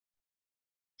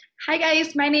Hi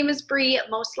guys, my name is Bree.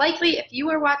 Most likely, if you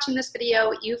are watching this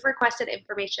video, you've requested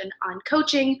information on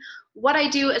coaching, what I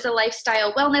do as a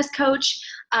lifestyle wellness coach.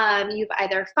 You've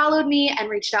either followed me and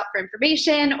reached out for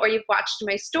information, or you've watched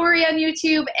my story on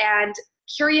YouTube and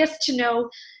curious to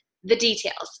know the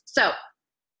details. So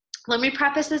let me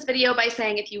preface this video by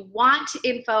saying if you want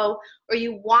info or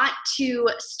you want to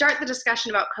start the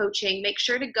discussion about coaching, make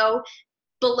sure to go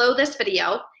below this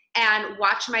video and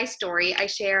watch my story. I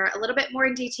share a little bit more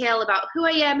in detail about who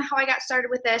I am, how I got started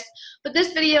with this, but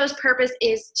this video's purpose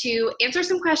is to answer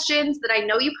some questions that I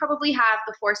know you probably have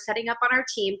before setting up on our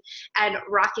team and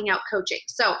rocking out coaching.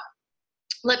 So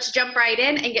let's jump right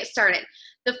in and get started.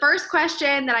 The first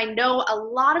question that I know a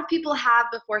lot of people have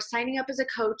before signing up as a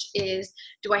coach is,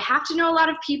 do I have to know a lot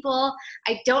of people?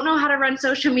 I don't know how to run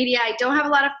social media. I don't have a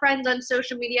lot of friends on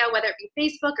social media, whether it be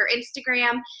Facebook or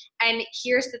Instagram. And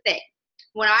here's the thing.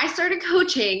 When I started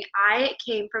coaching, I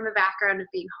came from a background of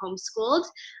being homeschooled.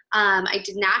 I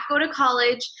did not go to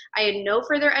college. I had no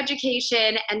further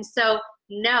education. And so,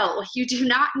 no, you do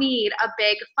not need a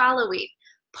big following.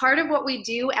 Part of what we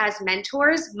do as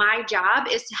mentors, my job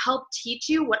is to help teach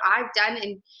you what I've done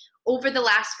over the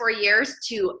last 4 years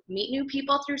to meet new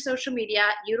people through social media,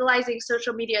 utilizing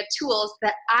social media tools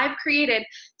that I've created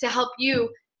to help you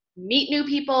meet new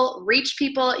people, reach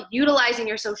people, utilizing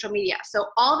your social media. So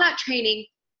all that training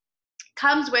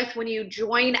comes with when you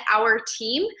join our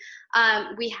team.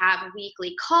 We have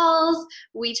weekly calls.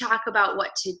 We talk about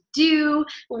what to do.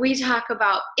 We talk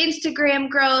about Instagram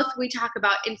growth. We talk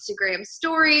about Instagram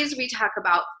stories. We talk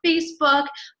about Facebook,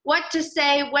 what to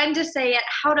say, when to say it,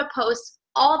 how to post,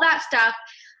 all that stuff,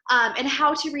 and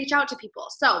how to reach out to people.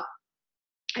 So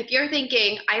if you're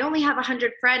thinking, I only have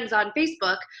 100 friends on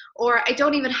Facebook, or I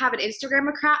don't even have an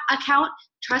Instagram account,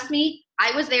 trust me,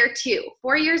 I was there too.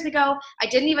 4 years ago, I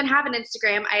didn't even have an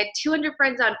Instagram. I had 200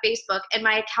 friends on Facebook, and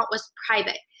my account was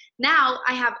private. Now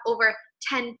I have over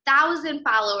 10,000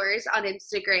 followers on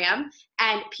Instagram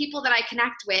and people that I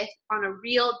connect with on a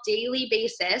real daily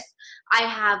basis. I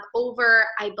have over,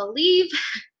 I believe,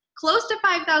 close to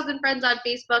 5,000 friends on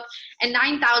Facebook and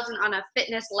 9,000 on a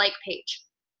fitness-like page.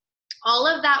 All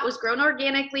of that was grown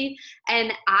organically,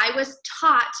 and I was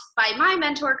taught by my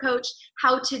mentor coach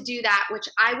how to do that, which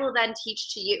I will then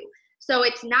teach to you. So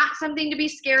it's not something to be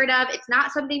scared of. It's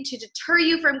not something to deter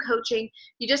you from coaching.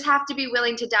 You just have to be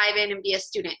willing to dive in and be a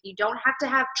student. You don't have to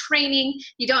have training.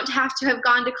 You don't have to have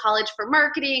gone to college for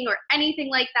marketing or anything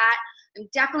like that. I'm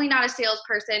definitely not a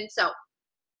salesperson, so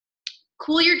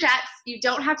cool your jets. You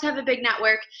don't have to have a big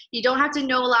network. You don't have to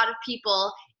know a lot of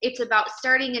people. It's about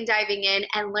starting and diving in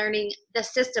and learning the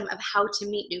system of how to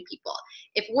meet new people.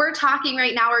 If we're talking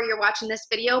right now or you're watching this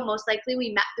video, most likely we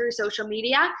met through social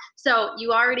media. So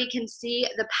you already can see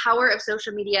the power of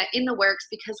social media in the works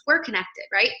because we're connected,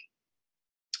 right?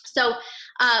 So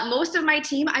most of my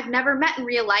team I've never met in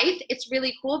real life. It's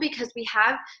really cool because we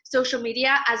have social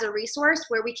media as a resource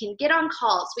where we can get on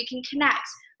calls, we can connect,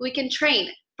 we can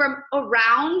train from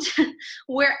around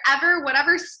wherever,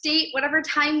 whatever state, whatever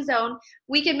time zone,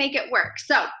 we can make it work.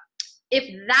 So if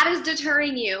that is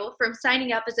deterring you from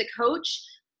signing up as a coach,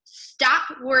 stop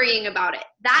worrying about it.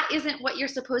 That isn't what you're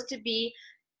supposed to be,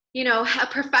 a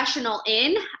professional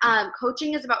in.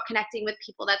 Coaching is about connecting with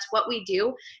people. That's what we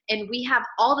do. And we have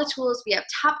all the tools. We have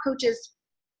top coaches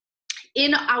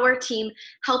in our team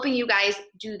helping you guys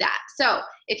do that. So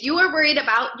if you are worried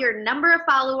about your number of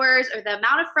followers or the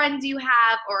amount of friends you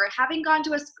have or having gone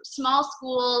to a small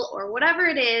school or whatever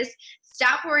it is,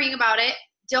 stop worrying about it.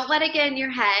 Don't let it get in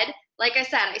your head. Like I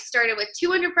said, I started with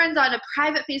 200 friends on a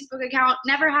private Facebook account,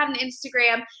 never had an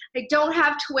Instagram. I don't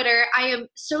have Twitter. I am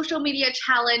social media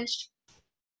challenged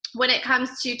when it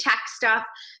comes to tech stuff.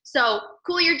 So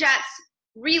cool your jets.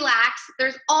 Relax.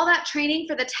 There's all that training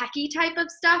for the techie type of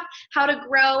stuff, how to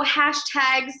grow,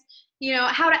 hashtags,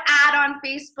 how to add on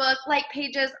Facebook, like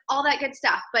pages, all that good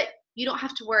stuff. But you don't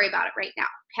have to worry about it right now,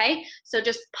 okay? So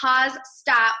just pause,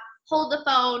 stop, hold the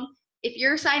phone. If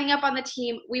you're signing up on the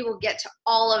team, we will get to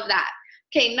all of that.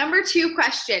 Okay, number 2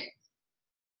 question.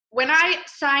 When I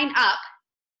sign up,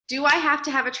 do I have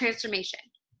to have a transformation?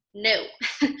 No.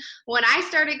 When I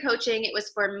started coaching, it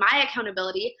was for my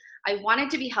accountability. I wanted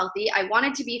to be healthy. I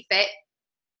wanted to be fit.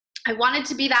 I wanted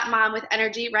to be that mom with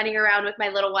energy running around with my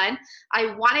little one.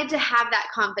 I wanted to have that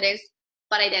confidence,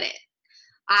 but I didn't.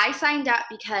 I signed up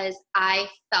because I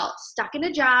felt stuck in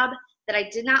a job that I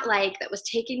did not like, that was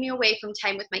taking me away from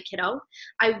time with my kiddo.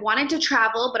 I wanted to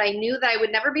travel, but I knew that I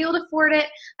would never be able to afford it.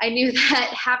 I knew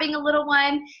that having a little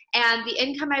one and the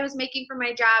income I was making from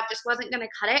my job just wasn't going to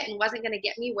cut it and wasn't going to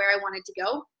get me where I wanted to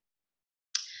go.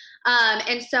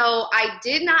 And so I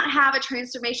did not have a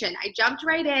transformation. I jumped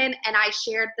right in and I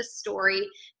shared the story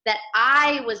that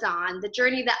I was on, the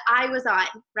journey that I was on,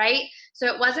 right? So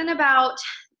it wasn't about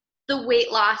the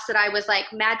weight loss that I was like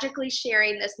magically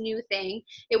sharing this new thing.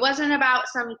 It wasn't about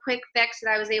some quick fix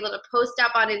that I was able to post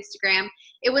up on Instagram.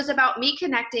 It was about me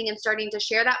connecting and starting to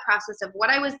share that process of what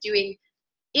I was doing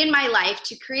in my life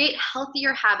to create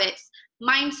healthier habits,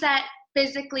 mindset,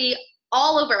 physically,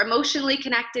 all over, emotionally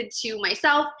connected to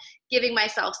myself, giving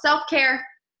myself self-care.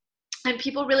 And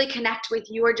people really connect with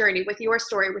your journey, with your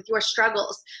story, with your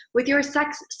struggles, with your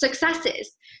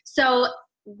successes. So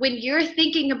when you're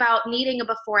thinking about needing a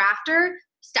before after,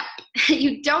 stop.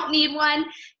 You don't need one.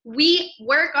 We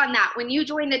work on that. When you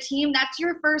join the team, that's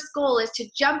your first goal, is to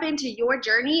jump into your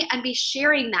journey and be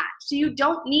sharing that. So you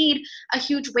don't need a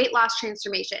huge weight loss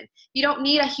transformation. You don't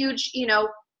need a huge,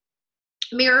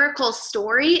 miracle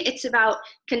story. It's about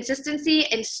consistency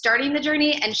and starting the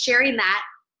journey and sharing that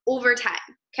over time.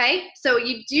 Okay, so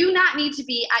you do not need to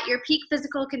be at your peak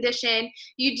physical condition.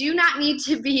 You do not need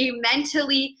to be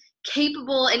mentally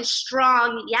capable and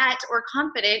strong yet or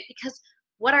confident, because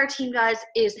what our team does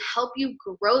is help you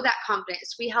grow that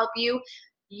confidence. We help you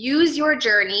use your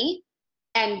journey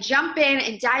and jump in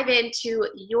and dive into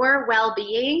your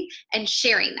well-being and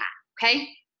sharing that, okay?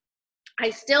 I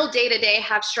still day-to-day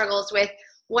have struggles with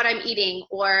what I'm eating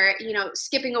or,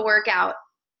 skipping a workout.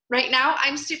 Right now,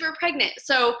 I'm super pregnant,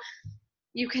 so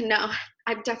you can know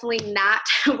I'm definitely not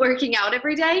working out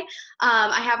every day.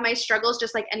 I have my struggles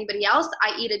just like anybody else.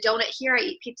 I eat a donut here, I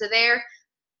eat pizza there.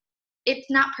 It's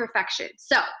not perfection.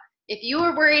 So if you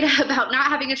are worried about not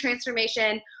having a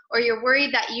transformation, or you're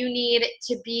worried that you need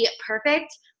to be perfect,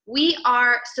 we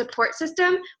are support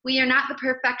system. We are not the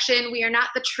perfection. We are not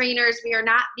the trainers. We are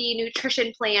not the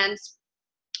nutrition plans.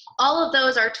 All of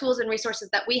those are tools and resources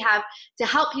that we have to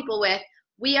help people with.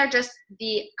 We are just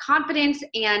the confidence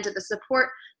and the support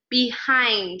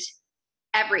behind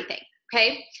everything,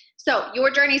 okay? So your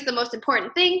journey is the most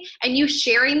important thing, and you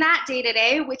sharing that day to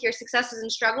day with your successes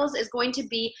and struggles is going to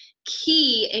be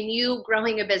key in you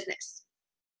growing a business.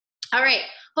 All right,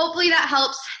 hopefully that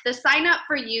helps. The sign up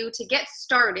for you to get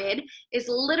started is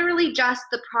literally just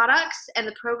the products and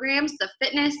the programs, the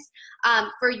fitness,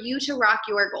 for you to rock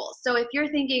your goals. So if you're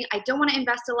thinking, I don't want to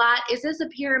invest a lot, is this a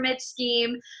pyramid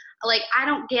scheme? Like, I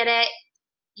don't get it.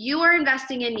 You are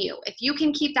investing in you. If you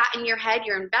can keep that in your head,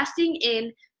 you're investing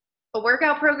in a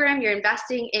workout program, you're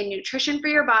investing in nutrition for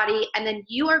your body, and then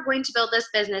you are going to build this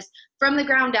business from the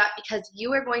ground up, because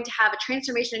you are going to have a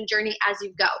transformation journey as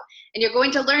you go. And you're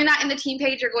going to learn that in the team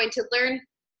page. You're going to learn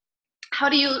how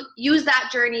do you use that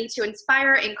journey to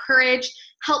inspire, encourage,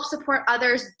 help support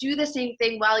others do the same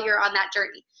thing while you're on that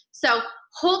journey. So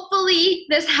hopefully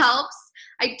this helps.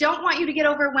 I don't want you to get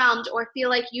overwhelmed or feel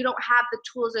like you don't have the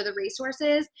tools or the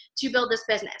resources to build this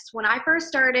business. When I first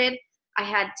started, I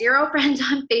had 0 friends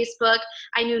on Facebook.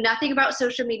 I knew nothing about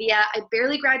social media. I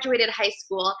barely graduated high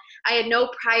school. I had no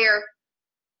prior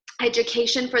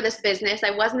education for this business.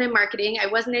 I wasn't in marketing. I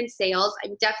wasn't in sales.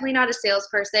 I'm definitely not a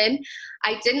salesperson.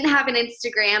 I didn't have an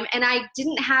Instagram, and I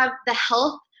didn't have the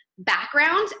health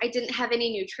background. I didn't have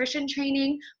any nutrition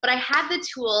training, but I had the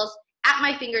tools at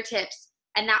my fingertips,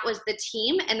 and that was the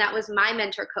team, and that was my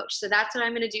mentor coach. So that's what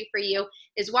I'm going to do for you,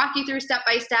 is walk you through step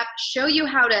by step, show you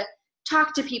how to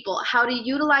talk to people, how to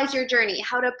utilize your journey,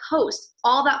 how to post,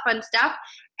 all that fun stuff,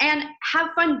 and have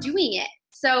fun doing it.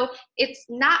 So it's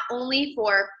not only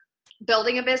for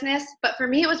building a business, but for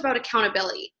me, it was about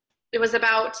accountability. It was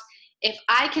about, if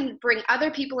I can bring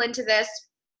other people into this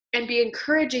and be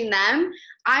encouraging them,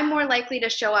 I'm more likely to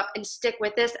show up and stick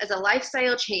with this as a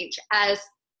lifestyle change, as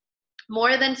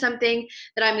more than something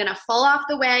that I'm going to fall off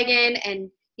the wagon and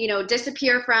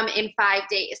disappear from in 5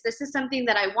 days. This is something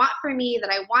that I want for me,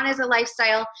 that I want as a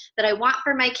lifestyle, that I want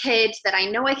for my kids, that I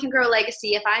know I can grow a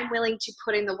legacy if I'm willing to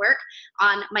put in the work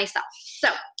on myself. So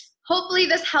hopefully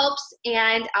this helps,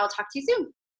 and I'll talk to you soon.